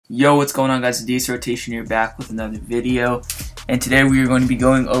Yo, what's going on, guys? Adidas Rotation here, back with another video, and today we are going to be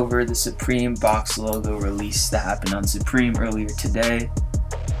going over the Supreme box logo release that happened on Supreme earlier today.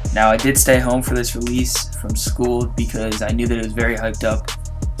 Now, I did stay home for this release from school because I knew that it was very hyped up,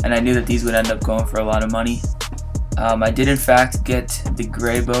 and I knew that these would end up going for a lot of money. I did in fact get the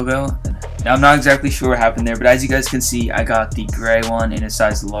gray BOGO. Now, I'm not exactly sure what happened there, but as you guys can see, I got the gray one in a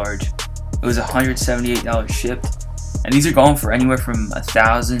size large. It was $178 shipped. And these are going for anywhere from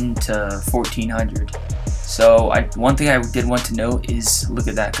 $1,000 to $1,400. So one thing I did want to note is, look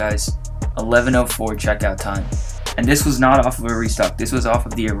at that, guys, 11:04 checkout time. And this was not off of a restock. This was off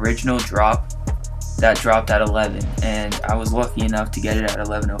of the original drop that dropped at 11. And I was lucky enough to get it at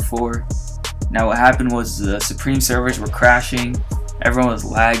 11:04. Now what happened was the Supreme servers were crashing. Everyone was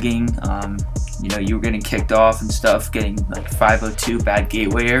lagging. You were getting kicked off and stuff, getting like 502 bad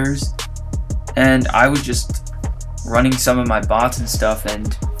gateway errors. And I was just running some of my bots and stuff,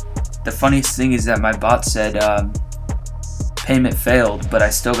 and the funniest thing is that my bot said payment failed, but I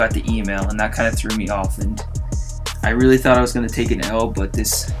still got the email, and that kind of threw me off. And I really thought I was going to take an L, but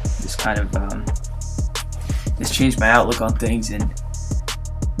this kind of this changed my outlook on things and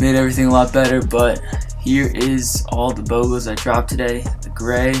made everything a lot better. But here is all the BOGOs I dropped today: the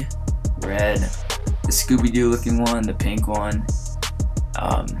gray, red, the Scooby-Doo looking one, the pink one,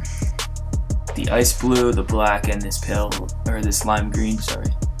 the ice blue, the black, and this this lime green,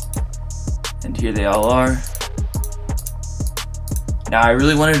 sorry. And here they all are. Now, I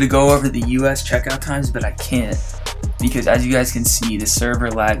really wanted to go over the US checkout times, but I can't, because as you guys can see, the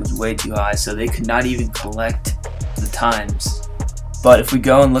server lag was way too high, so they could not even collect the times. But if we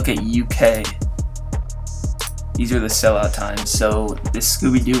go and look at UK, these are the sellout times. So this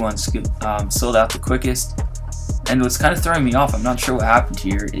Scooby-Doo one sold out the quickest. And what's kind of throwing me off, I'm not sure what happened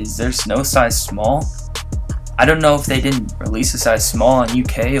here, is there's no size small. I don't know if they didn't release a size small on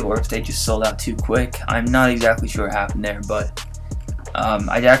UK or if they just sold out too quick. I'm not exactly sure what happened there, but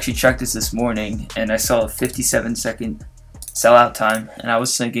I actually checked this morning and I saw a 57-second sellout time, and I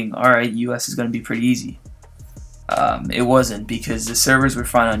was thinking, alright, US is going to be pretty easy. It wasn't, because the servers were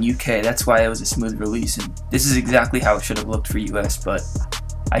fine on UK. That's why it was a smooth release, and this is exactly how it should have looked for US, but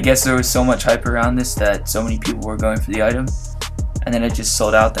I guess there was so much hype around this that so many people were going for the item, and then it just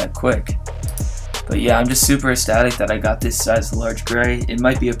sold out that quick. But yeah, I'm just super ecstatic that I got this size large gray. It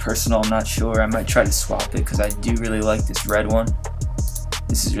might be a personal, I'm not sure. I might try to swap it because I do really like this red one.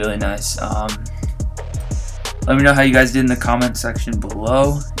 This is really nice. Let me know how you guys did in the comment section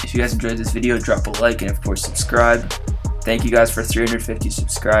below. If you guys enjoyed this video, drop a like and of course subscribe. Thank you guys for 350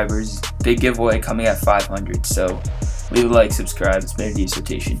 subscribers. Big giveaway coming at 500, so leave a like, subscribe. It's been Adidas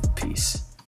Rotation. Peace.